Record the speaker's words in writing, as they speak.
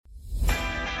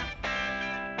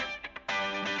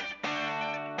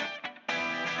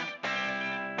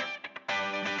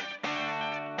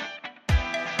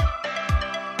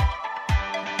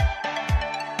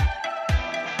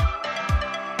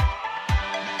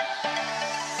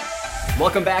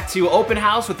Welcome back to Open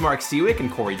House with Mark Sewick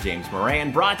and Corey James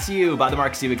Moran, brought to you by the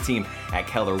Mark Sewick team at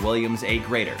Keller Williams, a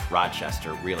Greater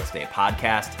Rochester real estate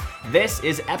podcast. This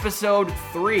is episode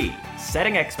 3,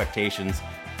 Setting Expectations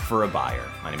for a Buyer.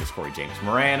 My name is Corey James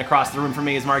Moran. Across the room from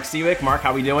me is Mark Sewick. Mark,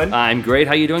 how we doing? I'm great.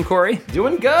 How you doing, Corey?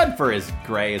 Doing good for as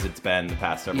gray as it's been the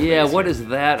past several days. Yeah, what is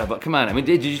that about? Come on. I mean,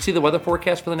 did you see the weather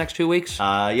forecast for the next 2 weeks?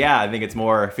 Yeah, I think it's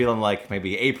more feeling like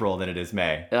maybe April than it is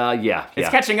May. Yeah. It's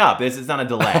catching up. It's not a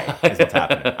delay is what's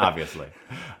happening, obviously.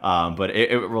 But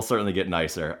it will certainly get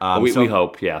nicer. We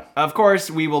hope, yeah. Of course,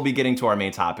 we will be getting to our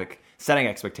main topic, setting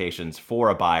expectations for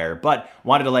a buyer, but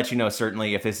wanted to let you know,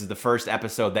 certainly, if this is the first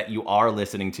episode that you are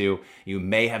listening to, you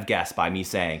may have guessed by me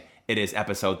saying it is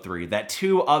episode 3, that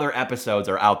 2 other episodes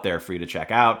are out there for you to check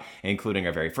out, including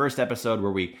our very first episode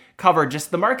where we cover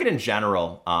just the market in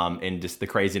general and just the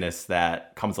craziness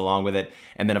that comes along with it.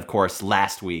 And then, of course,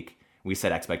 last week, we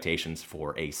set expectations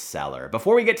for a seller.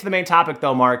 Before we get to the main topic,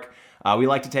 though, Mark, we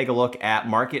like to take a look at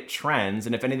market trends,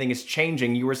 and if anything is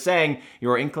changing, you were saying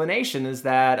your inclination is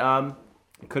that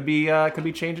it could be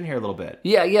changing here a little bit.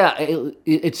 Yeah.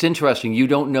 It's interesting. You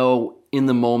don't know in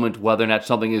the moment whether or not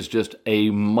something is just a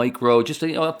micro, just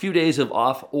a few days of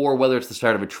off, or whether it's the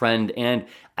start of a trend. And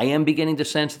I am beginning to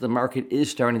sense that the market is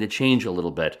starting to change a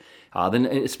little bit.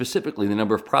 Then specifically, the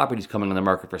number of properties coming on the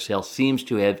market for sale seems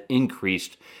to have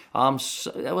increased.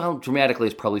 Dramatically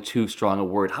is probably too strong a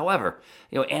word. However,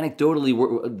 anecdotally,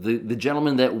 the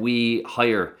gentleman that we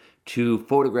hire to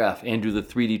photograph and do the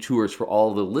 3D tours for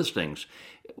all the listings,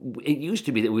 it used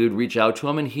to be that we would reach out to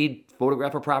him and he'd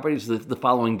photograph our properties the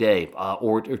following day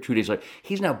or 2 days later.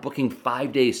 He's now booking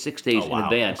 5 days, 6 days in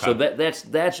advance. Okay. So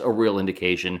that's a real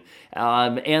indication.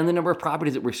 And the number of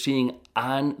properties that we're seeing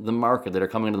on the market that are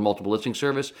coming into the multiple listing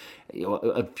service,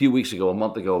 a few weeks ago, a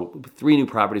month ago, 3 new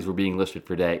properties were being listed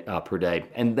per day,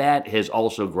 and that has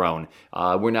also grown.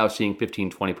 We're now seeing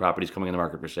 15, 20 properties coming in the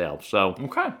market for sale. So,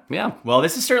 okay. Yeah. Well,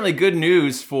 this is certainly good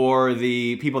news for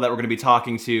the people that we're going to be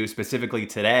talking to specifically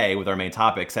today with our main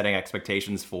topic, setting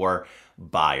expectations for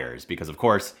buyers, because of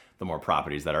course, the more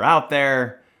properties that are out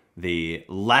there, the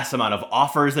less amount of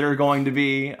offers that are going to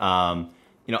be.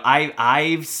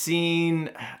 I've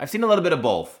seen a little bit of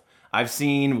both. I've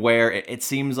seen where it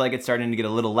seems like it's starting to get a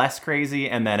little less crazy,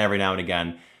 and then every now and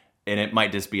again, and it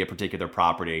might just be a particular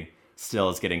property still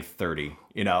is getting 30.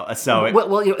 So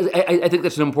I think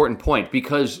that's an important point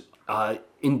because.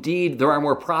 Indeed, there are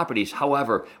more properties.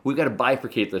 However, we've got to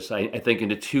bifurcate this, I think,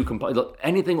 into 2 components.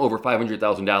 Anything over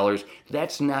 $500,000,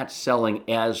 that's not selling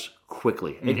as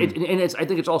quickly. Mm-hmm. I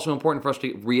think it's also important for us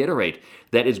to reiterate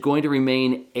that it's going to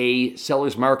remain a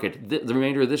seller's market the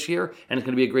remainder of this year, and it's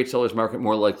going to be a great seller's market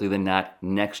more likely than not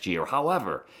next year.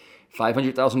 However,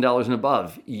 $500,000 and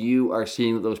above, you are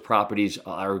seeing that those properties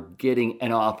are getting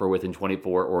an offer within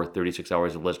 24 or 36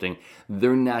 hours of listing.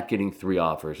 They're not getting 3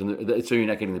 offers, and so you're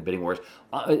not getting the bidding wars.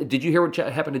 Did you hear what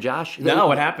happened to Josh? No,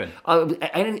 what happened?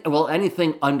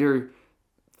 Anything under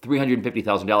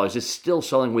 $350,000 is still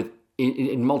selling with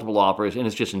in multiple offers, and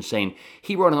it's just insane.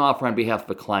 He wrote an offer on behalf of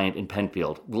a client in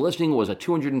Penfield. The listing was a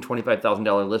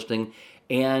 $225,000 listing,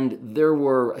 and there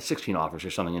were 16 offers or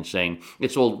something insane.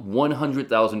 It sold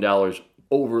 $100,000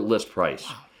 over list price.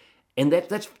 Wow. And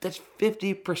that's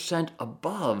 50%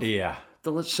 above. Yeah.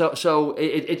 So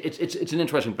it's an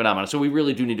interesting phenomenon. So we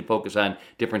really do need to focus on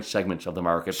different segments of the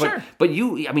market. Sure. But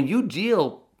you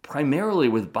deal primarily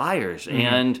with buyers, mm-hmm.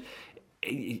 and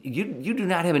you do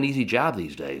not have an easy job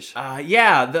these days. I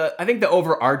think the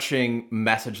overarching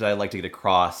message that I'd like to get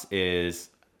across is,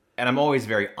 and I'm always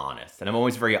very honest,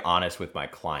 with my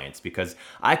clients, because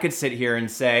I could sit here and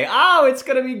say, oh, it's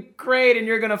going to be great, and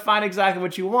you're going to find exactly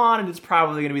what you want, and it's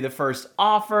probably going to be the first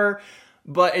offer.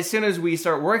 But as soon as we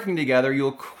start working together,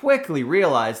 you'll quickly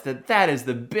realize that is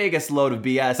the biggest load of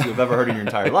BS you've ever heard in your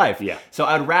entire life. Yeah. So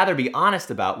I'd rather be honest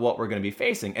about what we're going to be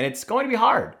facing, and it's going to be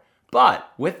hard.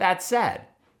 But with that said,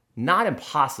 not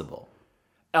impossible.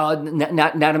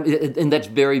 Not, and that's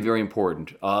very, very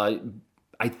important.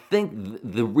 I think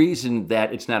the reason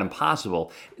that it's not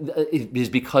impossible is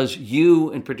because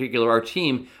you, in particular, our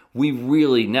team, we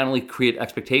really not only create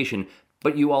expectation,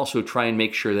 but you also try and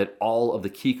make sure that all of the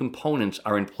key components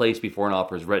are in place before an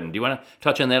offer is written. Do you want to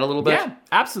touch on that a little bit? Yeah,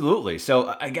 absolutely.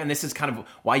 So again, this is kind of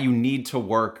why you need to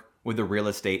work with a real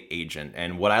estate agent.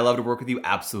 And would I love to work with you?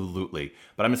 Absolutely.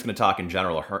 But I'm just going to talk in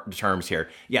general terms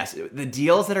here. Yes, the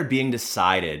deals that are being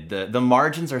decided, the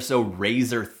margins are so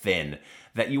razor thin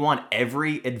that you want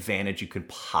every advantage you could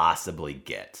possibly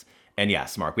get. And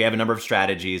yes, Mark, we have a number of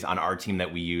strategies on our team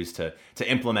that we use to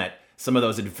implement some of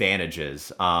those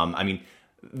advantages.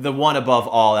 The one above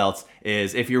all else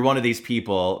is if you're one of these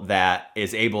people that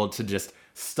is able to just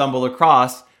stumble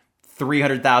across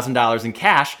 $300,000 in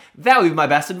cash, that would be my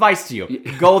best advice to you.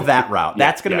 Go that route.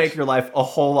 That's going to yes. make your life a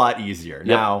whole lot easier.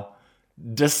 Now,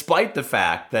 despite the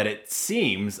fact that it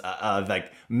seems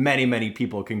like many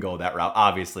people can go that route,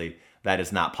 obviously that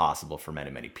is not possible for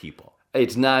many people.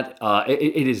 It's not.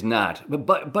 It is not.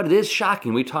 But it is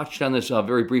shocking. We touched on this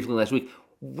very briefly last week.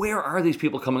 Where are these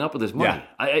people coming up with this money?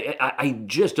 Yeah. I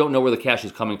just don't know where the cash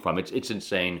is coming from. It's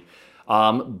insane.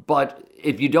 But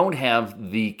if you don't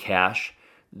have the cash,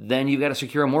 then you got to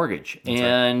secure a mortgage,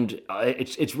 and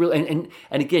it's really and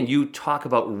again, you talk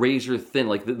about razor thin.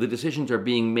 Like the decisions are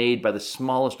being made by the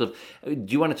smallest of. Do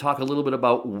you want to talk a little bit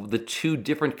about the two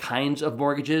different kinds of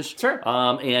mortgages? Sure.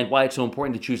 And why it's so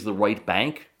important to choose the right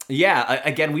bank? Yeah.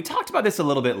 Again, we talked about this a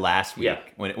little bit last week.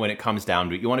 When it comes down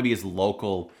to it, you want to be as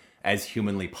local as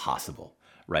humanly possible,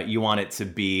 right? You want it to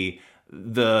be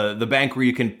the bank where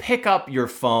you can pick up your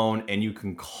phone and you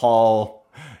can call,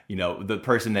 the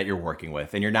person that you're working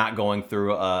with, and you're not going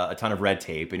through a ton of red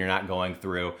tape, and you're not going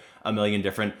through a million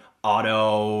different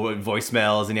auto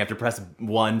voicemails, and you have to press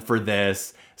 1 for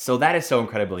this. So that is so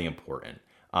incredibly important.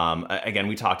 Again,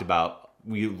 we talked about,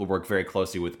 we work very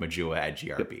closely with Majua at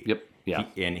GRB. Yep. Yeah.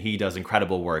 And he does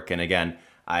incredible work. And again,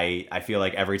 I feel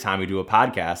like every time we do a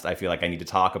podcast, I feel like I need to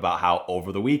talk about how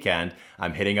over the weekend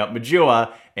I'm hitting up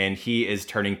Majua and he is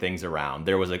turning things around.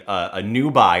 There was a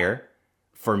new buyer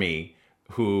for me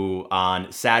who on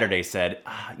Saturday said,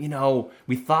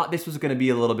 we thought this was going to be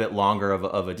a little bit longer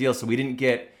of a deal, so we didn't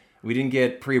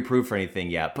get pre-approved for anything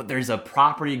yet, but there's a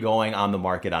property going on the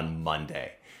market on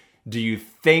Monday. Do you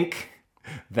think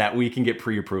that we can get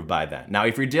pre-approved by then? Now,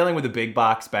 if you're dealing with a big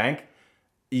box bank,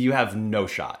 you have no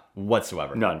shot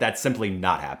whatsoever. None. That's simply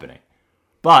not happening.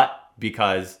 But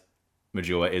because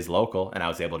Majua is local, and I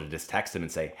was able to just text him and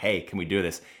say, hey, can we do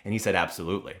this? And he said,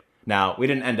 absolutely. Now, we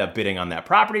didn't end up bidding on that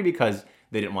property because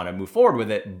they didn't want to move forward with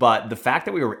it. But the fact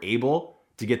that we were able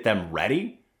to get them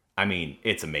ready, I mean,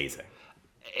 it's amazing.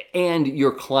 And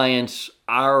your clients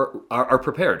are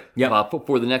prepared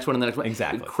for the next one and the next one.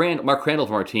 Exactly. Mark Crandall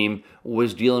from our team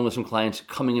was dealing with some clients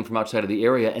coming in from outside of the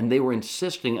area, and they were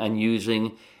insisting on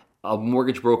using a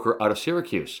mortgage broker out of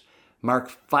Syracuse. Mark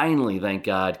finally, thank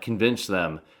God, convinced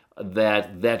them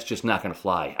that that's just not going to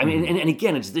fly. I mean, and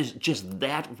again, it's just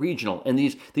that regional, and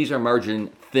these are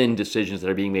margin thin decisions that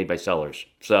are being made by sellers.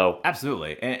 So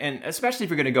absolutely, and especially if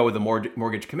you're going to go with a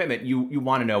mortgage commitment, you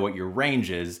want to know what your range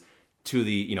is to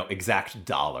the exact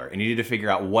dollar, and you need to figure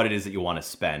out what it is that you want to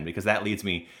spend, because that leads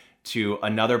me to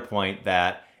another point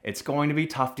that it's going to be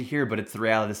tough to hear, but it's the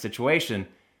reality of the situation.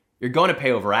 You're going to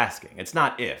pay over asking. It's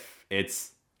not if,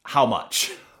 it's how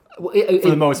much. For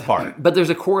the most part. But there's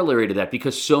a corollary to that,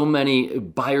 because so many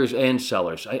buyers and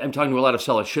sellers, I'm talking to a lot of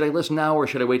sellers, should I list now or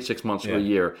should I wait 6 months or a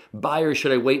year? Buyers,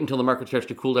 should I wait until the market starts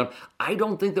to cool down? I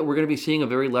don't think that we're going to be seeing a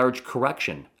very large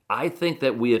correction. I think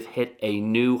that we have hit a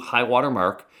new high water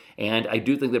mark, and I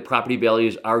do think that property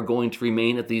values are going to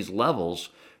remain at these levels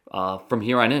from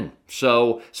here on in.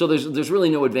 So there's really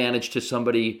no advantage to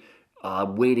somebody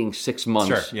waiting 6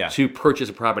 months to purchase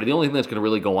a property. The only thing that's going to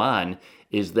really go on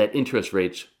is that interest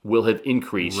rates will have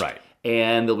increased. Right.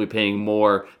 And they'll be paying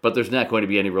more, but there's not going to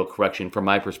be any real correction from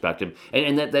my perspective.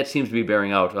 And that seems to be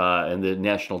bearing out in the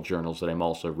national journals that I'm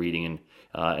also reading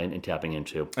and tapping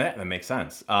into. Yeah, that makes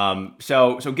sense.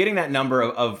 So getting that number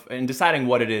of and deciding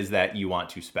what it is that you want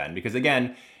to spend, because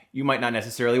again, you might not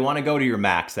necessarily want to go to your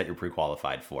max that you're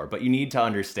pre-qualified for, but you need to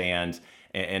understand.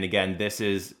 And again, this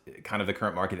is kind of the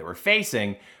current market that we're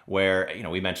facing, where,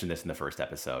 we mentioned this in the first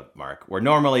episode, Mark, where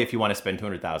normally if you want to spend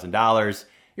 $200,000,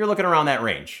 you're looking around that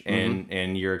range,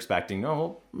 and you're expecting,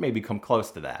 maybe come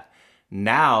close to that.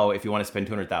 Now, if you want to spend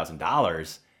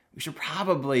 $200,000, we should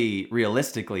probably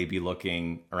realistically be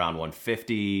looking around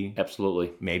 150,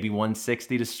 absolutely, maybe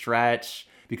 160 to stretch,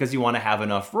 because you want to have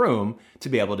enough room to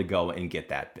be able to go and get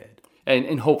that bid.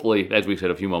 And hopefully, as we said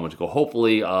a few moments ago,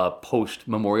 hopefully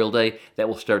post-Memorial Day, that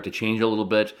will start to change a little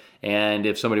bit. And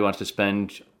if somebody wants to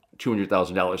spend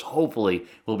 $200,000, hopefully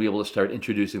we'll be able to start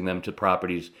introducing them to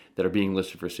properties that are being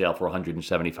listed for sale for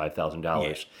 $175,000.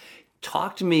 Yeah.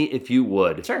 Talk to me, if you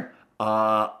would,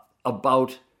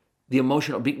 about the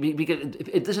emotional,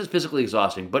 because this is physically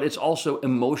exhausting, but it's also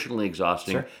emotionally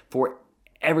exhausting for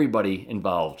everybody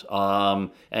involved.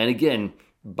 And again,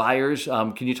 buyers,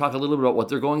 can you talk a little bit about what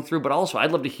they're going through? But also,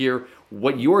 I'd love to hear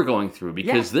what you're going through,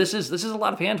 because this is a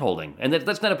lot of hand-holding, and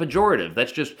that's not a pejorative.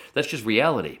 That's just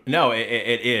reality. No,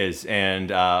 it is. And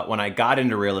when I got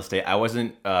into real estate, I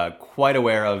wasn't quite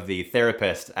aware of the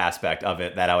therapist aspect of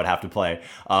it that I would have to play.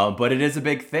 But it is a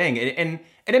big thing, and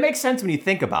it makes sense when you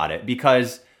think about it,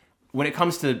 because when it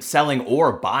comes to selling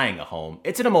or buying a home,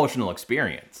 it's an emotional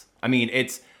experience. I mean,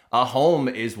 a home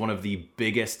is one of the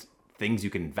biggest things you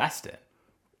can invest in.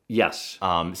 Yes.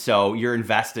 So you're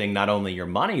investing not only your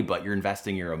money, but you're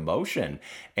investing your emotion.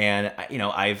 And,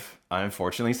 I've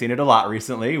unfortunately seen it a lot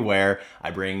recently where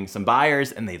I bring some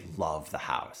buyers and they love the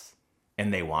house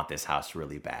and they want this house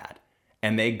really bad.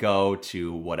 And they go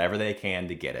to whatever they can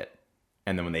to get it.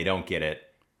 And then when they don't get it,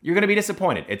 you're going to be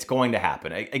disappointed. It's going to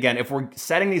happen. Again, if we're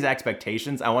setting these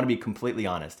expectations, I want to be completely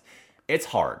honest. It's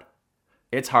hard.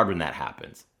 It's hard when that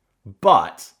happens.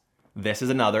 But this is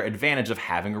another advantage of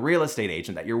having a real estate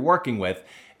agent that you're working with,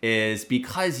 is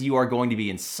because you are going to be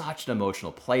in such an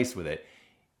emotional place with it.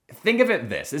 Think of it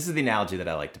this is the analogy that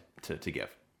I like to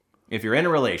give. If you're in a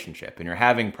relationship and you're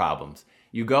having problems,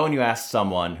 you go and you ask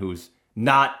someone who's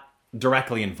not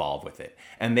directly involved with it,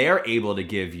 and they are able to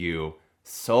give you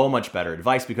so much better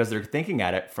advice because they're thinking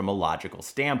at it from a logical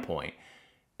standpoint.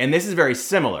 And this is very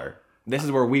similar. This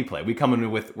is where we play. We're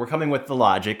coming with the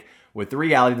logic, with the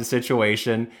reality of the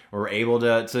situation. We're able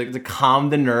to calm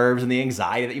the nerves and the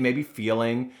anxiety that you may be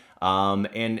feeling,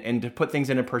 and to put things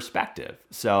into perspective.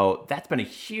 So that's been a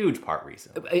huge part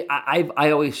recently.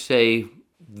 I always say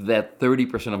that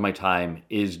 30% of my time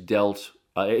is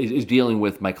dealing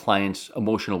with my clients'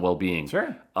 emotional well-being.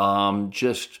 Sure.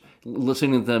 Just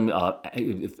listening to them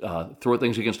throw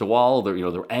things against a wall.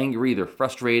 They're angry, they're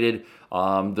frustrated,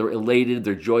 they're elated,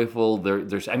 they're joyful.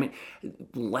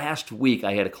 Last week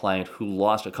I had a client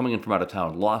who coming in from out of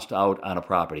town, lost out on a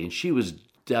property, and she was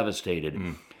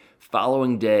devastated.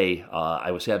 Following day, I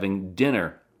was having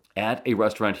dinner at a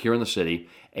restaurant here in the city,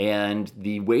 and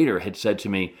the waiter had said to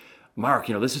me, "Mark,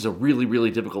 this is a really,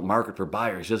 really difficult market for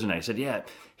buyers, isn't it?" I said, "Yeah."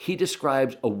 He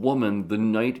described a woman the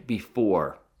night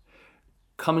before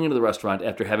coming into the restaurant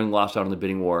after having lost out on the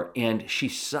bidding war, and she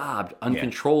sobbed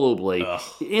uncontrollably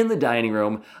in the dining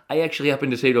room. I actually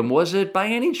happened to say to him, "Was it by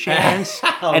any chance?"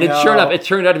 And it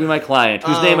turned out to be my client,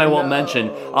 whose name I won't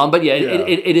mention. But yeah,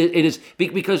 it is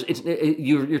because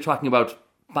you're talking about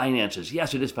finances.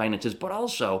 Yes, it is finances, but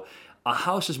also a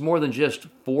house is more than just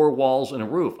four walls and a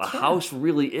roof. A house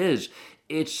really is.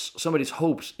 It's somebody's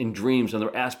hopes and dreams and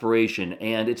their aspiration,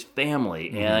 and it's family,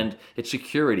 and it's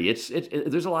security.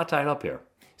 There's a lot tied up here.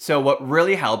 So what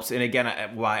really helps, and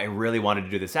again, why I really wanted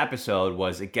to do this episode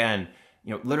was, again,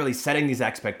 literally setting these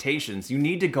expectations. You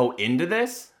need to go into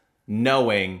this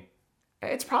knowing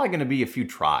it's probably going to be a few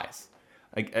tries.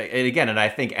 And I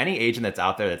think any agent that's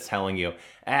out there that's telling you,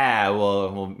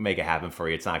 we'll make it happen for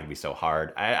you, it's not going to be so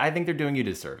hard, I think they're doing you a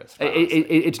disservice.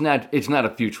 It's not a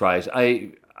few tries.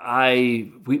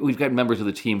 We've got members of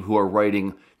the team who are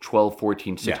writing 12,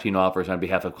 14, 16 offers on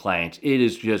behalf of clients.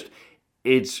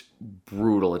 It's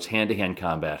brutal. It's hand-to-hand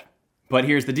combat. But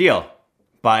here's the deal.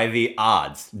 By the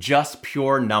odds, just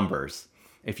pure numbers,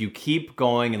 if you keep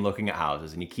going and looking at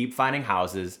houses and you keep finding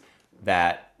houses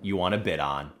that you want to bid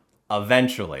on,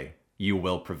 eventually you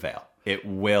will prevail. It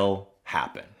will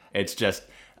happen. It's just,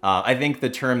 I think the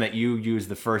term that you used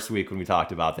the first week when we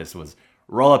talked about this was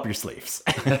roll up your sleeves.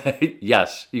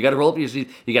 Yes, you got to roll up your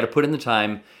sleeves. You got to put in the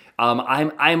time.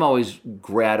 I'm always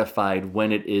gratified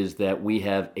when it is that we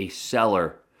have a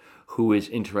seller who is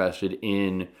interested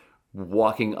in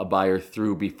walking a buyer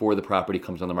through before the property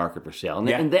comes on the market for sale.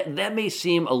 And that may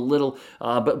seem a little,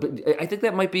 but I think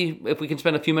that might be, if we can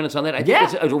spend a few minutes on that, I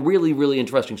think it's a really, really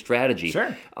interesting strategy.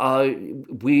 Sure.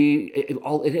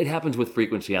 It happens with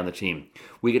frequency on the team.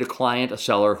 We get a client, a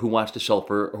seller, who wants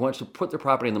to put their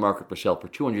property in the market for sale for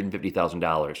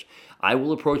 $250,000. I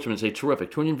will approach them and say,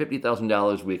 "Terrific,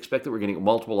 $250,000. We expect that we're getting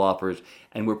multiple offers,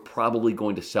 and we're probably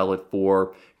going to sell it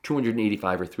for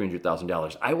 $285,000 or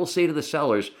 $300,000. I will say to the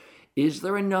sellers, "Is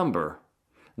there a number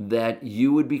that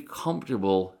you would be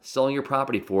comfortable selling your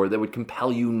property for that would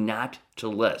compel you not to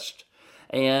list?"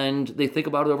 And they think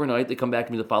about it overnight. They come back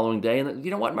to me the following day, and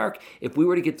you know what, Mark? If we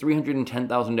were to get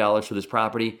 $310,000 for this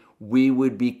property, we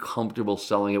would be comfortable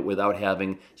selling it without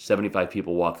having 75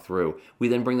 people walk through. We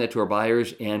then bring that to our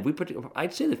buyers, and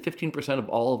I'd say that 15% of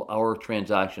all of our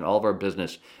transaction, all of our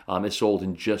business is sold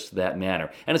in just that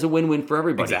manner. And it's a win-win for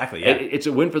everybody. Exactly, yeah. It's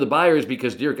a win for the buyers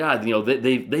because, dear God,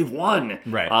 they've won.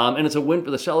 Right. And it's a win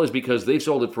for the sellers because they've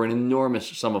sold it for an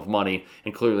enormous sum of money,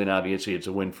 and clearly and obviously it's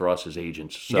a win for us as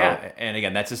agents. So, yeah, and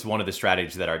again, that's just one of the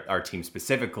strategies that our team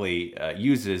specifically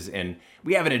uses, and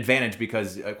we have an advantage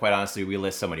because, quite honestly, we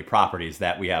list so many properties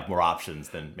that we have more options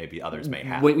than maybe others may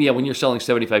have. When you're selling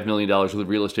 $75 million worth of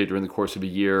real estate during the course of a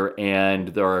year, and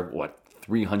there are,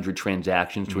 300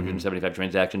 transactions, 275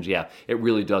 transactions, it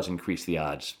really does increase the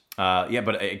odds.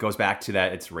 But it goes back to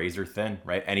that it's razor thin,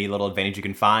 right? Any little advantage you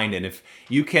can find, and if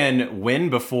you can win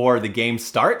before the game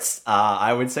starts,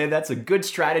 I would say that's a good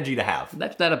strategy to have.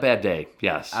 That's not a bad day,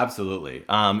 yes. Absolutely.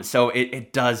 So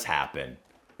it does happen.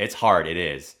 It's hard, it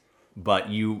is. but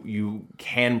you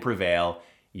can prevail.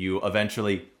 You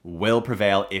eventually will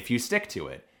prevail if you stick to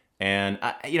it. And,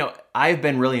 I've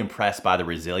been really impressed by the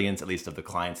resilience, at least of the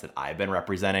clients that I've been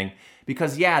representing,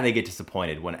 because, they get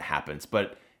disappointed when it happens.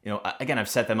 But, again, I've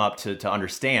set them up to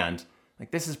understand,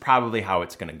 like, this is probably how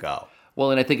it's going to go.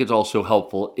 Well, and I think it's also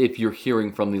helpful if you're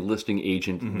hearing from the listing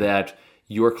agent that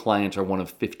your clients are one of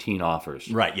 15 offers.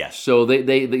 Right, yes. So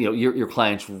they your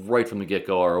clients right from the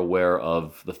get-go are aware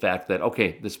of the fact that,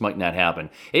 okay, this might not happen.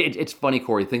 It's funny,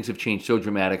 Corey, things have changed so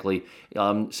dramatically.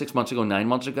 6 months ago, 9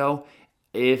 months ago,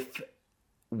 if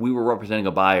we were representing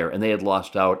a buyer and they had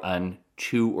lost out on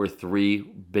 2 or 3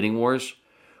 bidding wars,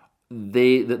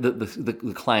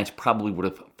 the clients probably would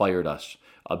have fired us.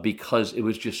 Because it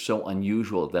was just so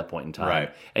unusual at that point in time.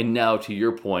 Right. And now, to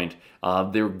your point,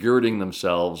 they're girding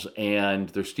themselves and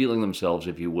they're steeling themselves,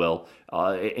 if you will,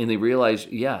 and they realize,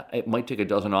 it might take a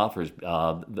dozen offers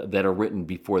that are written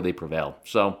before they prevail.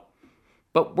 So,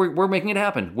 but we're making it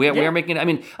happen. We are making it. I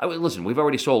mean, listen, we've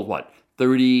already sold what?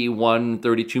 $32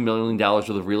 million worth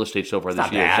of real estate so far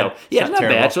this year. Bad. So it's not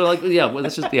terrible. bad. So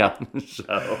this is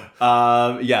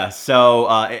so.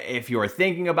 So if you're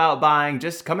thinking about buying,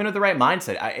 just come in with the right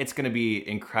mindset. It's going to be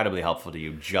incredibly helpful to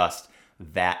you. Just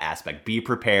that aspect. Be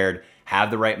prepared. Have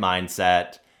the right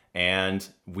mindset, and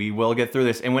we will get through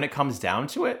this. And when it comes down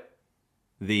to it,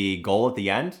 the goal at the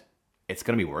end, it's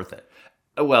going to be worth it.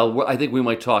 Well, I think we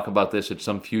might talk about this at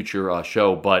some future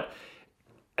show, but.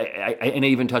 And I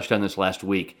even touched on this last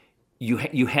week.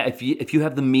 If you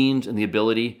have the means and the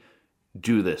ability,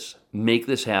 do this. Make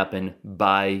this happen.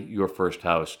 Buy your first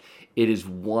house. It is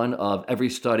one of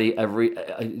every study.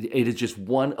 It is just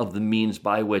one of the means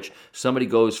by which somebody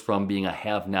goes from being a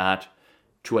have-not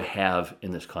to a have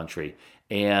in this country.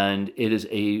 And it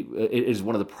is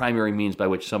one of the primary means by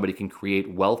which somebody can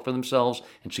create wealth for themselves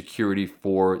and security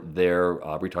for their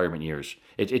retirement years.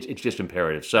 It's just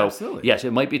imperative. So, absolutely. Yes,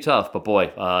 it might be tough, but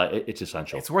boy, it's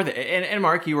essential. It's worth it. And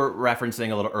Mark, you were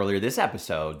referencing a little earlier this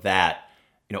episode that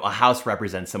a house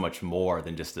represents so much more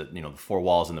than just the 4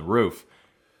 walls and the roof.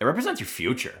 It represents your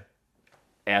future.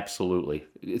 Absolutely.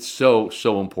 It's so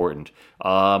important.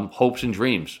 Hopes and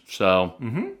dreams. So,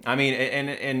 I mean,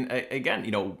 and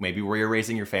again, maybe where you're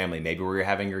raising your family, maybe where you're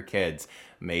having your kids,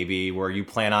 maybe where you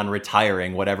plan on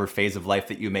retiring, whatever phase of life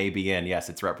that you may be in. Yes,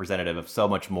 it's representative of so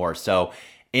much more. So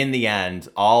in the end,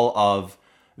 all of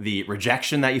the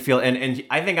rejection that you feel, and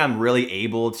I think I'm really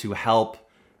able to help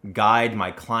guide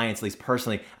my clients, at least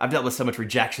personally. I've dealt with so much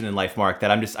rejection in life, Mark, that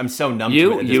I'm so numb to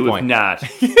it at this point. You have not.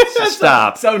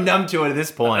 Stop. So numb to it at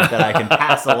this point that I can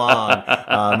pass along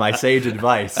my sage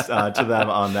advice to them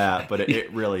on that. But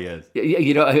it really is.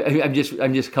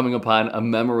 I'm just coming upon a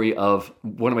memory of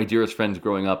one of my dearest friends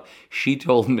growing up. She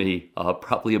told me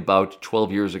probably about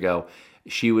 12 years ago.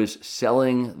 She was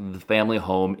selling the family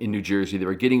home in New Jersey. They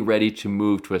were getting ready to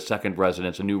move to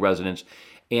a new residence.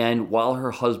 And while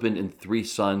her husband and 3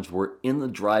 sons were in the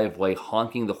driveway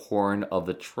honking the horn of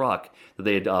the truck that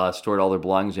they had stored all their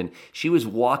belongings in, she was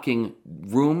walking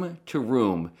room to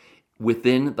room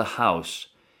within the house,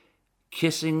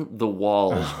 kissing the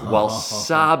walls while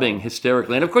sobbing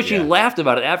hysterically. And of course, she laughed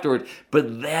about it afterward,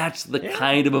 but that's the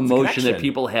kind of emotion that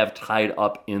people have tied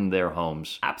up in their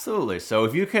homes. Absolutely. So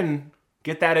if you can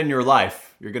get that in your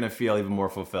life, you're going to feel even more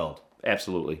fulfilled.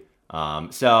 Absolutely.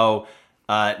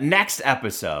 Next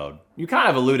episode, you kind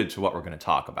of alluded to what we're going to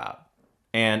talk about.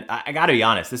 And I got to be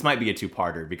honest, this might be a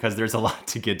 2-parter because there's a lot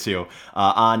to get to.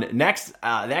 That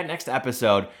next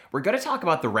episode, we're going to talk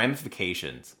about the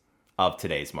ramifications of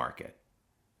today's market.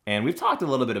 And we've talked a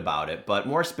little bit about it, but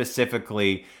more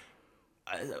specifically,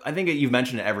 I think you've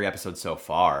mentioned in every episode so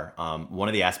far. One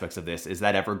of the aspects of this is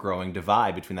that ever-growing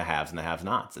divide between the haves and the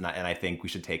have-nots. And I think we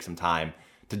should take some time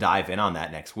to dive in on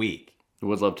that next week.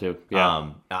 Would love to.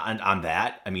 Yeah. On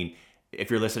that, I mean,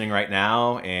 if you're listening right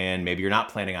now and maybe you're not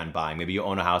planning on buying, maybe you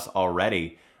own a house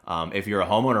already. If you're a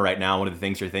homeowner right now, one of the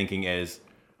things you're thinking is,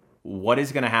 what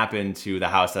is going to happen to the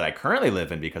house that I currently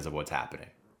live in because of what's happening?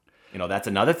 That's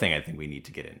another thing I think we need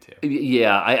to get into.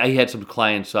 Yeah, I had some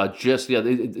clients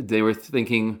they were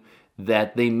thinking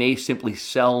that they may simply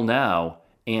sell now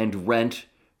and rent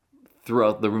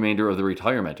throughout the remainder of the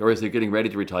retirement, or as they're getting ready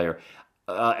to retire.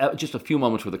 Just a few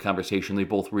moments with the conversation, they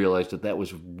both realized that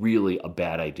was really a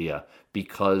bad idea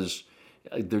because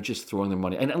they're just throwing their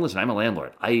money. And listen, I'm a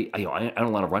landlord. I own a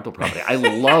lot of rental property. I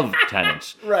love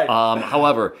tenants. Right.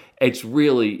 However, it's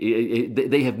really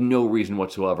they have no reason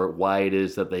whatsoever why it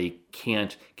is that they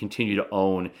can't continue to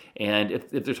own. And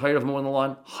if they're tired of mowing the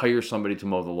lawn, hire somebody to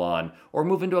mow the lawn or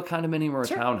move into a condominium or a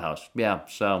townhouse. Yeah.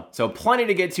 So plenty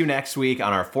to get to next week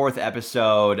on our 4th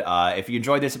episode. If you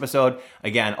enjoyed this episode,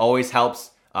 again, always helps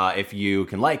if you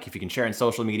can share in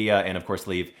social media, and of course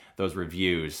leave those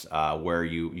reviews where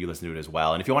you listen to it as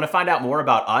well. And if you want to find out more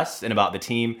about us and about the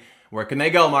team, where can they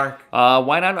go, Mark?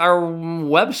 Why not our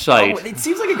website? Oh, it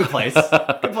seems like a good place.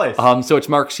 Good place. So it's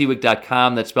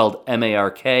marksiwiec.com. That's spelled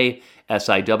MarkSiwiec.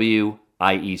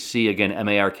 Again,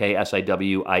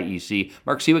 MarkSiwiec.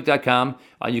 marksiwiec.com.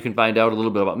 You can find out a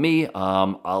little bit about me,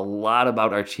 a lot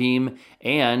about our team,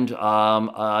 and you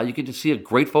can just see a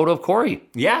great photo of Corey.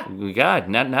 Yeah. God,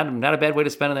 not a bad way to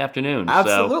spend an afternoon.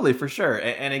 Absolutely, for sure.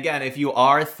 And again, if you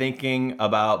are thinking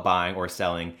about buying or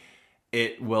selling,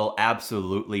 it will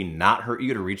absolutely not hurt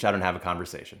you to reach out and have a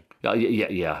conversation.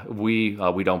 Yeah. We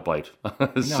don't bite.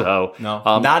 No,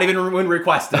 not even when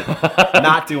requested.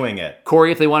 Not doing it.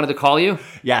 Corey, if they wanted to call you?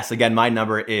 Yes, again, my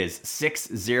number is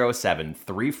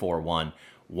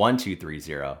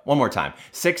 607-341-1230. One more time,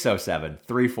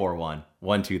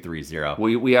 607-341-1230.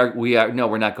 We are. No,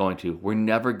 we're not going to. We're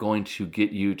never going to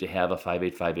get you to have a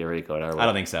 585 area code, are we? I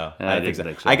don't think so. I don't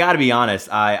think so. I got to be honest.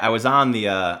 I was on the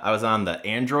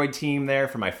Android team there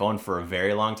for my phone for a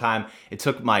very long time. It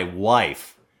took my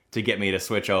wife to get me to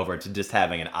switch over to just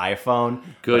having an iPhone.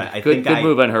 Good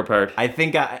move on her part. I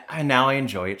think now I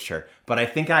enjoy it, sure. But I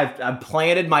think I've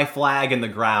planted my flag in the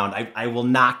ground. I will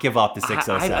not give up the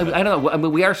 607. I don't know. I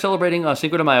mean, we are celebrating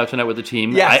Cinco de Mayo tonight with the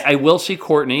team. Yes. I will see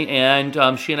Courtney, and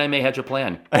she and I may hatch a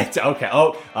plan. Okay.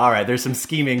 Oh, all right. There's some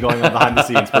scheming going on behind the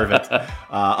scenes. Perfect.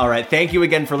 All right. Thank you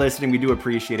again for listening. We do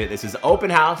appreciate it. This is Open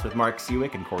House with Mark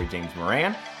Siwiec and Corey James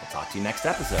Moran. We'll talk to you next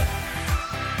episode.